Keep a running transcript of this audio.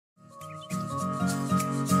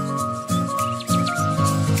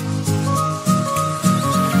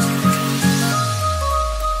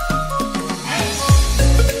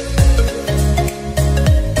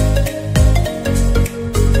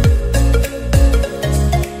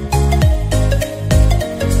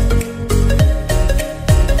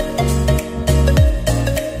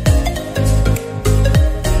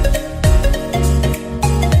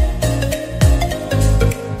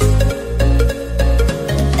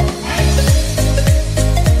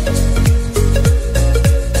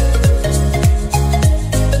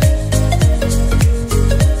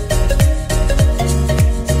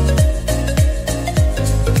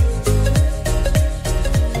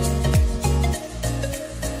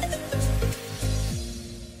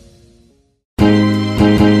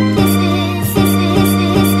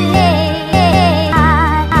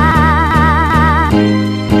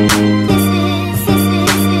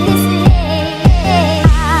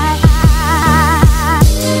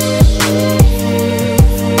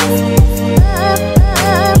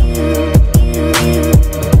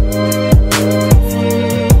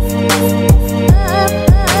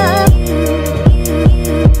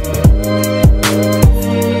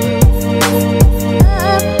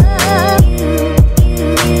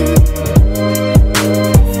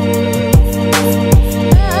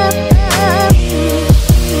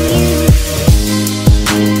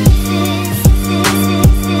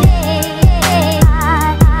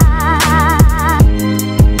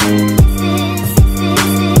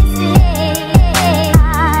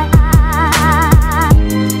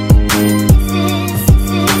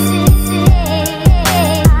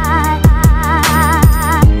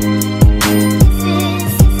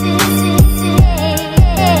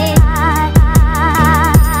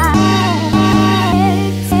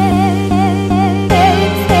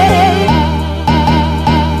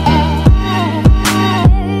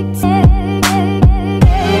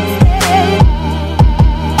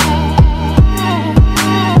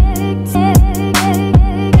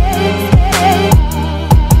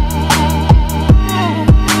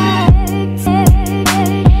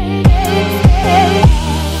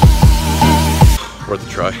worth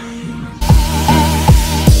a try.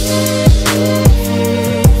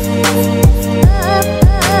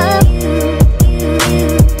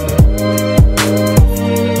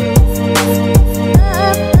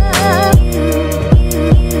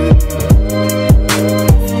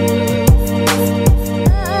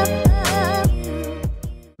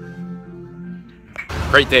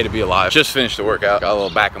 Great day to be alive. Just finished the workout. Got a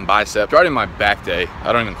little back and bicep. Starting my back day.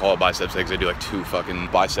 I don't even call it biceps day because I do like 2 fucking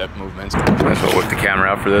bicep movements. That's what I whip the camera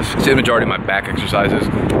out for this. So the majority of my back exercises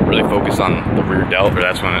really focus on the rear delt, or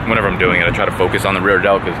that's whenever I'm doing it, I try to focus on the rear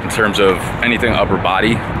delt, because in terms of anything upper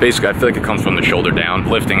body, basically I feel like it comes from the shoulder down.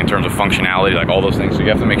 Lifting in terms of functionality, like all those things. So you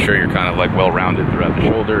have to make sure you're kind of like well-rounded throughout the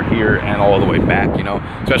shoulder here and all the way back, you know,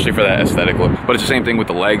 especially for that aesthetic look. But it's the same thing with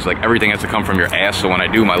the legs. Like everything has to come from your ass. So when I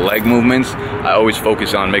do my leg movements, I always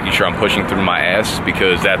focus on making sure I'm pushing through my ass,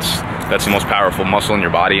 because that's the most powerful muscle in your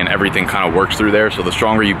body, and everything kind of works through there. So the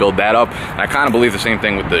stronger you build that up, and I kind of believe the same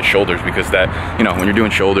thing with the shoulders, because that, you know, when you're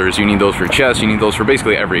doing shoulders, you need those for your chest, you need those for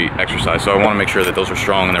basically every exercise. So I want to make sure that those are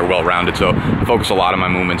strong and they're well-rounded. So I focus a lot of my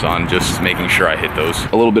movements on just making sure I hit those.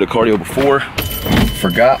 A little bit of cardio before.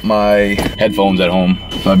 Forgot my headphones at home,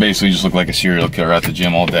 so I basically just look like a serial killer at the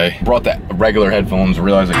gym all day. Brought the regular headphones,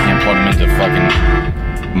 realized I can't plug them into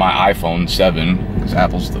fucking my iPhone 7 because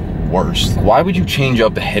Apple's the worst. Why would you change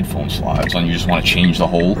up the headphone slots when you just want to change the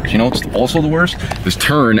hole? You know what's also the worst? This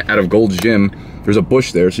turn out of Gold's Gym, there's a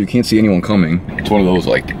bush there so you can't see anyone coming. It's one of those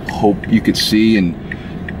like hope you could see and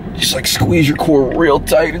just like squeeze your core real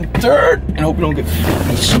tight and turn and hope you don't get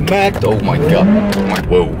smacked. Oh my god. Oh my,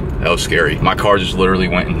 whoa, that was scary. My car just literally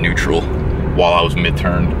went in neutral while I was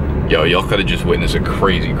mid-turn. Yo, y'all could have just witnessed a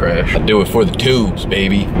crazy crash. I do it for the tubes,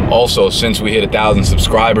 baby. Also, since we hit 1,000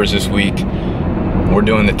 subscribers this week, we're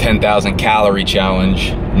doing the 10,000 calorie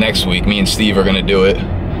challenge. Next week, me and Steve are gonna do it.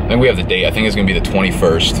 I think we have the date. I think it's gonna be the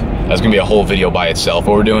 21st. That's gonna be a whole video by itself.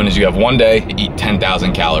 What we're doing is you have one day to eat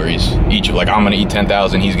 10,000 calories each. Like I'm gonna eat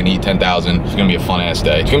 10,000, he's gonna eat 10,000. It's gonna be a fun ass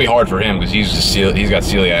day. It's gonna be hard for him because he's got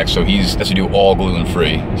celiac, so he has to do all gluten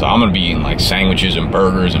free. So I'm gonna be eating like sandwiches and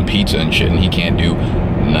burgers and pizza and shit, and he can't do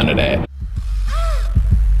none of that.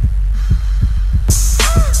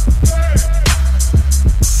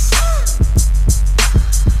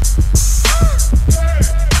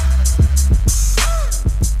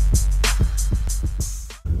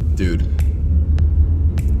 Dude,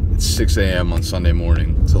 it's 6 a.m. on Sunday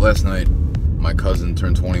morning. So last night, my cousin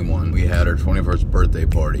turned 21. We had her 21st birthday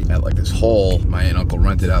party at like this hall. My aunt and uncle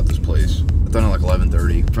rented out this place. I done at like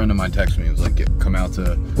 11:30. A friend of mine texted me, he was like, come out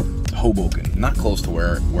to Hoboken. Not close to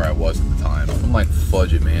where I was at the time. I'm like,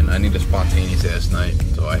 fudge it, man. I need a spontaneous ass night.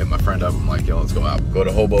 So I hit my friend up. I'm like, yo, let's go out. Go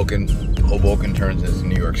to Hoboken. Hoboken turns into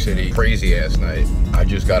New York City. Crazy ass night. I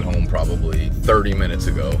just got home probably 30 minutes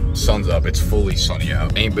ago. Sun's up. It's fully sunny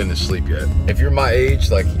out. Ain't been to sleep yet. If you're my age,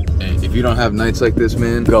 like, if you don't have nights like this,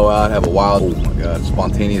 man, go out, have a wild, oh my god,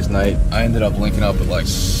 spontaneous night. I ended up linking up with like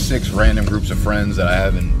 6 random groups of friends that I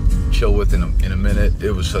haven't chill with in a minute.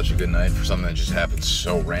 It was such a good night for something that just happened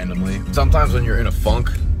so randomly. Sometimes when you're in a funk,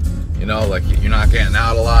 you know, like you're not getting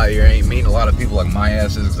out a lot, you ain't meeting a lot of people like my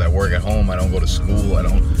ass is, because I work at home, I don't go to school, I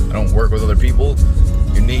don't work with other people.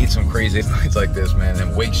 You need some crazy nights like this, man,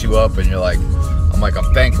 and it wakes you up and you're like,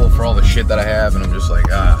 I'm thankful for all the shit that I have, and I'm just like,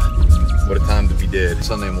 what a time to be dead.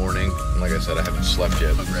 Sunday morning, and like I said, I haven't slept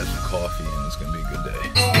yet. I'll grab some coffee and it's gonna be a good day.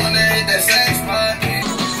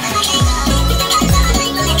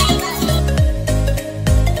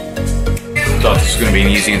 Thought this was gonna be an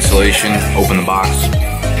easy installation. Open the box.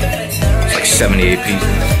 It's like 78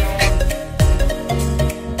 pieces.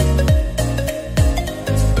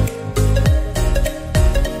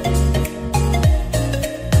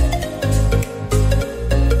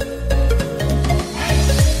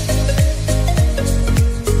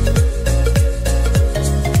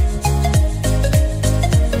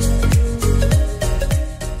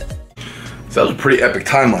 So that was a pretty epic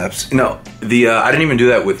time lapse. You know, I didn't even do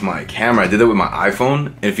that with my camera. I did that with my iPhone.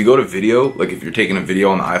 And if you go to video, like if you're taking a video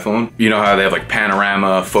on the iPhone, you know how they have like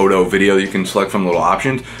panorama, photo, video, you can select from little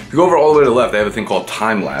options. If you go over all the way to the left, they have a thing called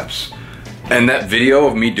time lapse. And that video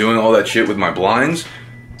of me doing all that shit with my blinds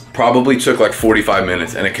probably took like 45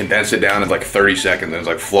 minutes, and it condensed it down to like 30 seconds, and it's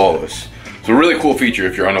like flawless. So a really cool feature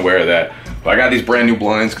if you're unaware of that. But I got these brand new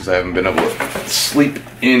blinds because I haven't been able to sleep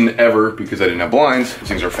in ever because I didn't have blinds. These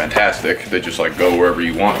things are fantastic. They just like go wherever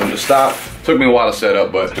you want them to stop. Took me a while to set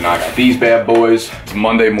up, but I got these bad boys. It's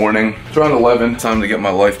Monday morning. It's around 11. Time to get my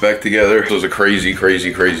life back together. It was a crazy,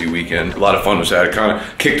 crazy, crazy weekend. A lot of fun was had. It kind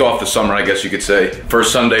of kicked off the summer, I guess you could say.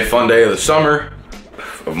 First Sunday fun day of the summer,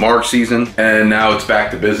 of March season. And now it's back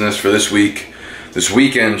to business for this week. This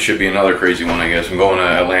weekend should be another crazy one, I guess. I'm going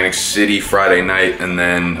to Atlantic City Friday night and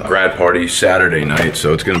then grad party Saturday night.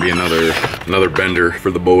 So it's gonna be another bender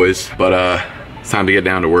for the boys. But it's time to get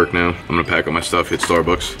down to work now. I'm gonna pack up my stuff, hit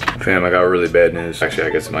Starbucks. Fam, I got really bad news. Actually, I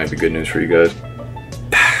guess it might be good news for you guys.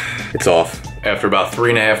 It's off. After about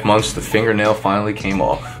 3.5 months, the fingernail finally came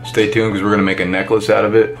off. Stay tuned because we're gonna make a necklace out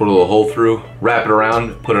of it, put a little hole through, wrap it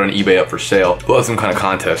around, put it on eBay up for sale. We'll have some kind of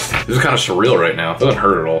contest. This is kind of surreal right now. It doesn't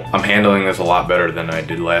hurt at all. I'm handling this a lot better than I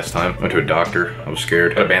did last time. Went to a doctor, I was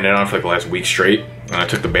scared. Had a Band-Aid on for like the last week straight. And I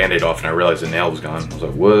took the Band-Aid off and I realized the nail was gone. I was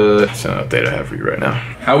like, what? That's an update I have for you right now.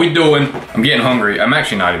 How we doing? I'm getting hungry. I'm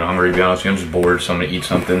actually not even hungry, to be honest with you. I'm just bored, so I'm gonna eat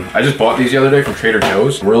something. I just bought these the other day from Trader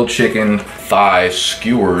Joe's. Grilled chicken thigh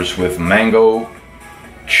skewers with mango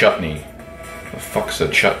chutney. The fuck's a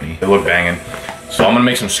chutney? They look banging. So I'm gonna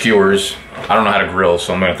make some skewers. I don't know how to grill,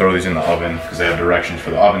 so I'm gonna throw these in the oven because they have directions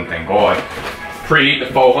for the oven thing. Go on. Preheat the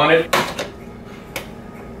 400.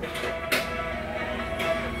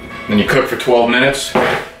 Then you cook for 12 minutes,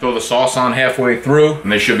 throw the sauce on halfway through,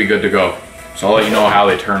 and they should be good to go. So I'll let you know how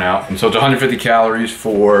they turn out. And so it's 150 calories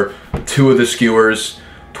for 2 of the skewers,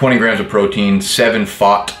 20 grams of protein, 7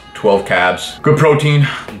 FOT, 12 carbs. Good protein,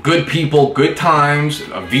 good people, good times.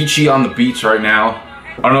 Avicii on the beats right now.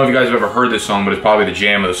 I don't know if you guys have ever heard this song, but it's probably the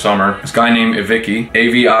jam of the summer. This guy named Avicii,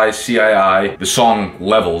 A-V-I-C-I-I. The song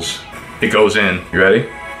Levels. It goes in. You ready?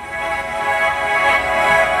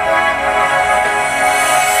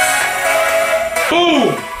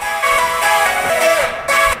 Boom!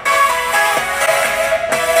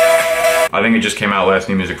 I think it just came out last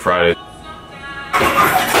New Music Friday.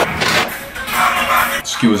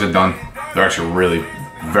 Skewers are done. They're actually really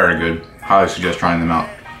very good. Highly suggest trying them out.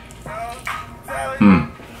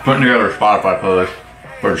 Putting together a Spotify playlist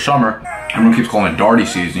for the summer. Everyone keeps calling it Darty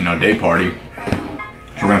season, you know, day party.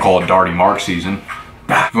 So we're gonna call it Darty Mark season.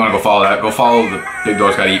 If you wanna go follow that, go follow the Big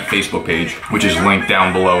Dogs Gotta Eat Facebook page, which is linked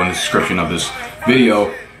down below in the description of this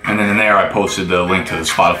video. And then in there I posted the link to the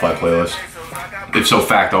Spotify playlist. If so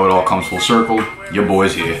facto, it all comes full circle. Your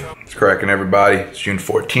boy's here. It's cracking, everybody. It's June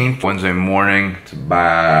 14th, Wednesday morning. It's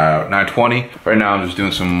about 9:20. Right now I'm just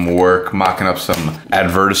doing some work, mocking up some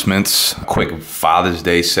advertisements, quick Father's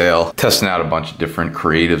Day sale, testing out a bunch of different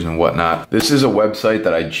creatives and whatnot. This is a website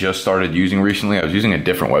that I just started using recently. I was using a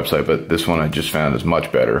different website, but this one I just found is much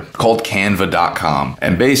better. It's called canva.com.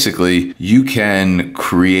 And basically you can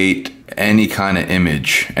create any kind of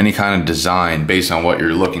image, any kind of design based on what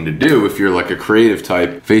you're looking to do. If you're like a creative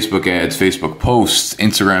type, Facebook ads, Facebook posts,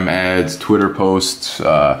 Instagram ads, Twitter posts,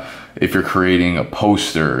 if you're creating a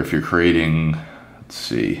poster, if you're creating, let's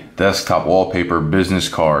see, desktop wallpaper, business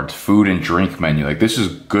cards, food and drink menu. Like this is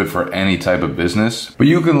good for any type of business, but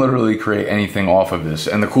you can literally create anything off of this.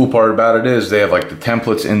 And the cool part about it is they have like the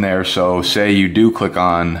templates in there. So say you do click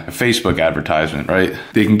on a Facebook advertisement, right?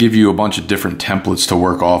 They can give you a bunch of different templates to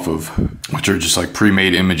work off of, which are just like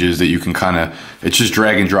pre-made images that you can kind of, it's just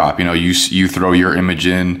drag and drop. You know, you throw your image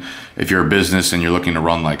in. If you're a business and you're looking to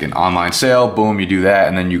run like an online sale, boom, you do that.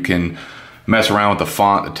 And then you can mess around with the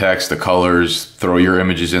font, the text, the colors, throw your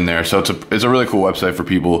images in there. So it's a really cool website for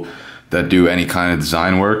people that do any kind of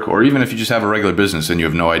design work, or even if you just have a regular business and you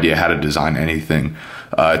have no idea how to design anything.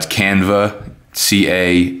 It's Canva,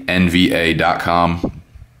 CANVA.com,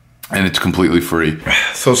 and it's completely free.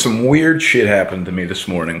 So some weird shit happened to me this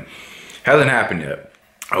morning. Hasn't happened yet.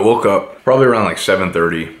 I woke up probably around like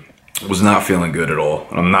 7:30. Was not feeling good at all.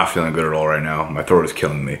 And I'm not feeling good at all right now. My throat is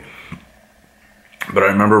killing me. But I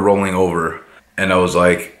remember rolling over and I was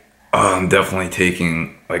like, oh, I'm definitely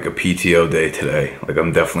taking like a PTO day today. Like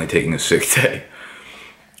I'm definitely taking a sick day.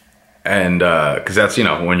 And cause that's, you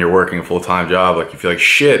know, when you're working a full-time job, like you feel like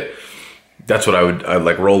shit. That's what I'd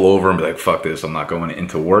like roll over and be like, fuck this, I'm not going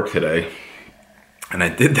into work today. And I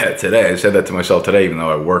did that today. I said that to myself today, even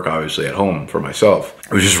though I work obviously at home for myself.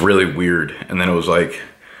 It was just really weird. And then it was like,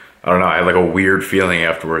 I don't know, I had like a weird feeling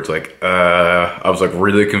afterwards. Like, I was like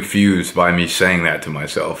really confused by me saying that to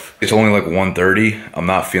myself. It's only like 1:30. I'm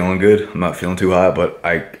not feeling good. I'm not feeling too hot, but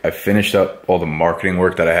I finished up all the marketing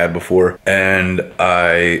work that I had before. And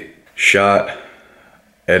I shot,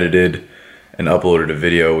 edited, and uploaded a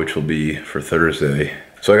video, which will be for Thursday.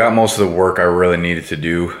 So I got most of the work I really needed to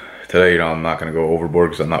do today. You know, I'm not gonna go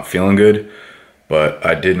overboard because I'm not feeling good, but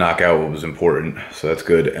I did knock out what was important, so that's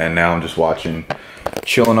good. And now I'm just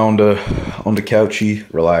chilling on the couchy,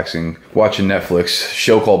 relaxing, watching Netflix,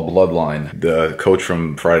 show called Bloodline. The coach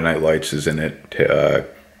from Friday Night Lights is in it. I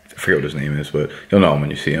forget what his name is, but you'll know him when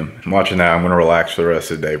you see him. I'm watching that. I'm gonna relax for the rest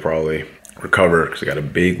of the day, probably recover, because I got a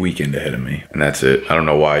big weekend ahead of me. And that's it. I don't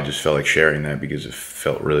know why, I just felt like sharing that because it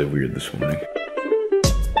felt really weird this morning.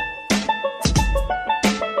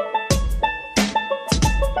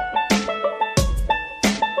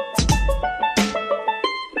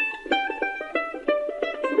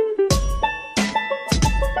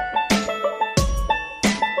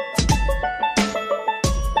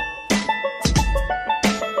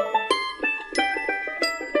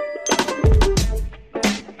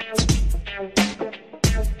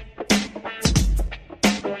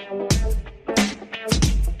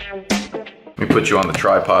 put you on the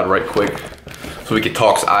tripod right quick so we can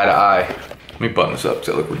talk eye to eye. Let me button this up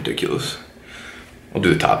because I look ridiculous. We'll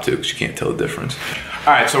do the top two because you can't tell the difference.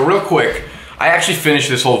 All right, so real quick, I actually finished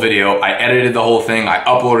this whole video. I edited the whole thing. I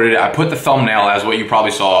uploaded it. I put the thumbnail as what you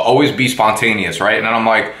probably saw. Always be spontaneous, right? And then I'm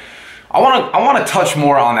like, I want to touch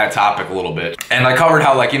more on that topic a little bit. And I covered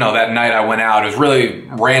how, like, you know, that night I went out, it was really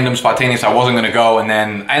random, spontaneous. I wasn't gonna go, and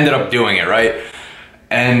then I ended up doing it, right?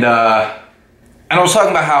 And I was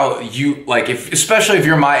talking about how you, like, especially if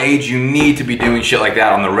you're my age, you need to be doing shit like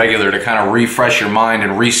that on the regular to kind of refresh your mind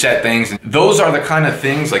and reset things. And those are the kind of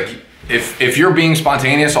things, like, if you're being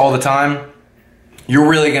spontaneous all the time, you're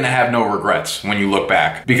really gonna have no regrets when you look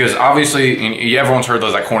back. Because obviously, everyone's heard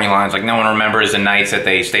those like corny lines, like no one remembers the nights that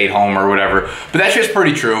they stayed home or whatever. But that shit's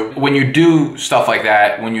pretty true. When you do stuff like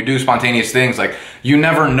that, when you do spontaneous things, like you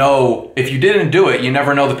never know, if you didn't do it, you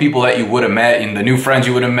never know the people that you would have met and the new friends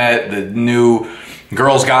you would have met, the new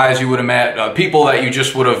girls, guys you would have met, people that you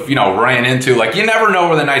just would have, you know, ran into. Like, you never know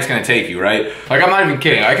where the night's gonna take you, right? Like, I'm not even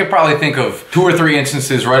kidding. I could probably think of 2 or 3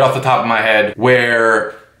 instances right off the top of my head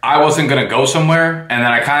where I wasn't gonna go somewhere, and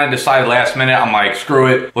then I kind of decided last minute, I'm like, screw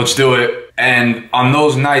it, let's do it. And on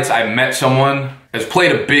those nights, I met someone that's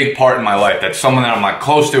played a big part in my life. That's someone that I'm like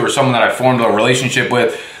close to, or someone that I formed a relationship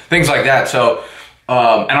with, things like that. So,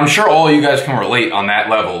 and I'm sure all you guys can relate on that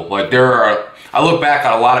level. Like, I look back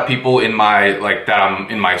at a lot of people in my, like, that I'm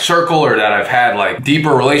in my circle or that I've had like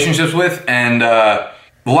deeper relationships with, and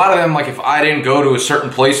a lot of them, like, if I didn't go to a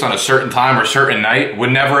certain place on a certain time or certain night,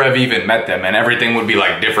 would never have even met them, and everything would be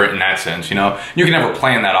like different in that sense, you know? You can never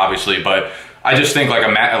plan that, obviously, but I just think like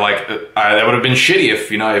that would have been shitty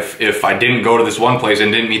if, you know, if I didn't go to this one place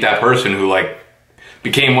and didn't meet that person who like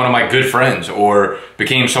became one of my good friends or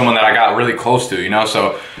became someone that I got really close to, you know?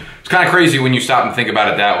 So it's kind of crazy when you stop and think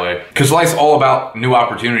about it that way. Because life's all about new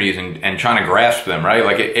opportunities and trying to grasp them, right?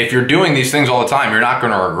 Like, if you're doing these things all the time, you're not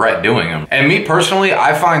going to regret doing them. And me personally,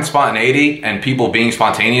 I find spontaneity and people being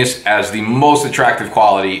spontaneous as the most attractive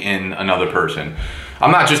quality in another person.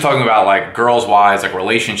 I'm not just talking about like girls-wise, like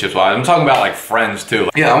relationships-wise. I'm talking about like friends too.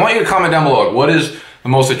 Yeah, I want you to comment down below. What is the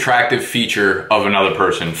most attractive feature of another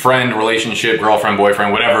person? Friend, relationship, girlfriend,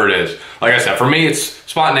 boyfriend, whatever it is. Like I said, for me, it's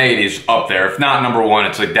spontaneity is up there. If not number 1,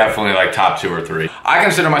 it's like definitely like top 2 or 3. I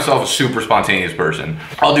consider myself a super spontaneous person.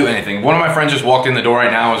 I'll do anything. One of my friends just walked in the door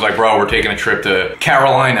right now and was like, bro, we're taking a trip to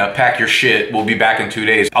Carolina. Pack your shit. We'll be back in 2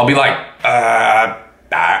 days. I'll be like, all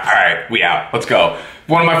right, we out. Let's go.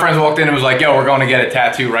 One of my friends walked in and was like, yo, we're going to get a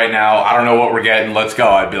tattoo right now. I don't know what we're getting. Let's go.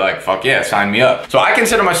 I'd be like, fuck yeah, sign me up. So I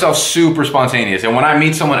consider myself super spontaneous. And when I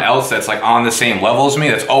meet someone else that's like on the same level as me,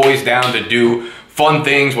 that's always down to do fun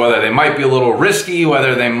things, whether they might be a little risky,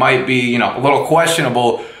 whether they might be, you know, a little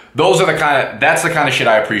questionable, that's the kind of shit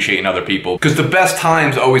I appreciate in other people. Because the best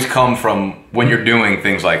times always come from when you're doing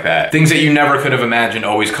things like that. Things that you never could have imagined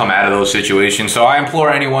always come out of those situations. So I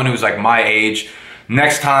implore anyone who's like my age,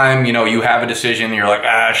 next time, you know, you have a decision and you're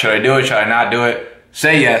like, should I do it? Should I not do it?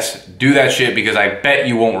 Say yes, do that shit, because I bet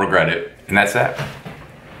you won't regret it. And that's that.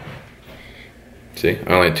 See,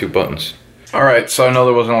 I only had 2 buttons. All right, so I know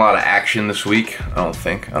there wasn't a lot of action this week. I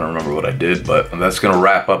don't remember what I did, but that's gonna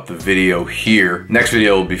wrap up the video here. Next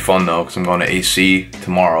video will be fun though, because I'm going to AC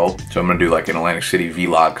tomorrow. So I'm gonna do like an Atlantic City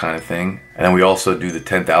vlog kind of thing. And then we also do the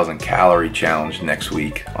 10,000 calorie challenge next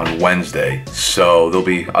week on Wednesday. So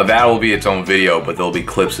that will be its own video, but there'll be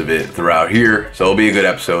clips of it throughout here. So it'll be a good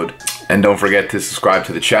episode. And don't forget to subscribe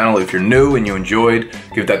to the channel if you're new and you enjoyed.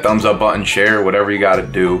 Give that thumbs up button, share, whatever you gotta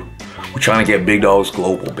do. We're trying to get Big Dogs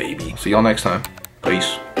global, baby. See y'all next time.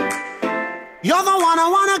 Peace. You're the one I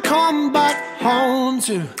wanna come back home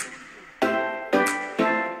to.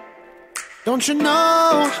 Don't you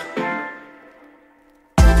know?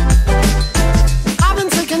 I've been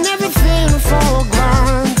taking everything for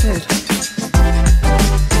granted.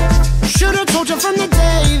 Should've told you from the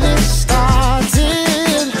day this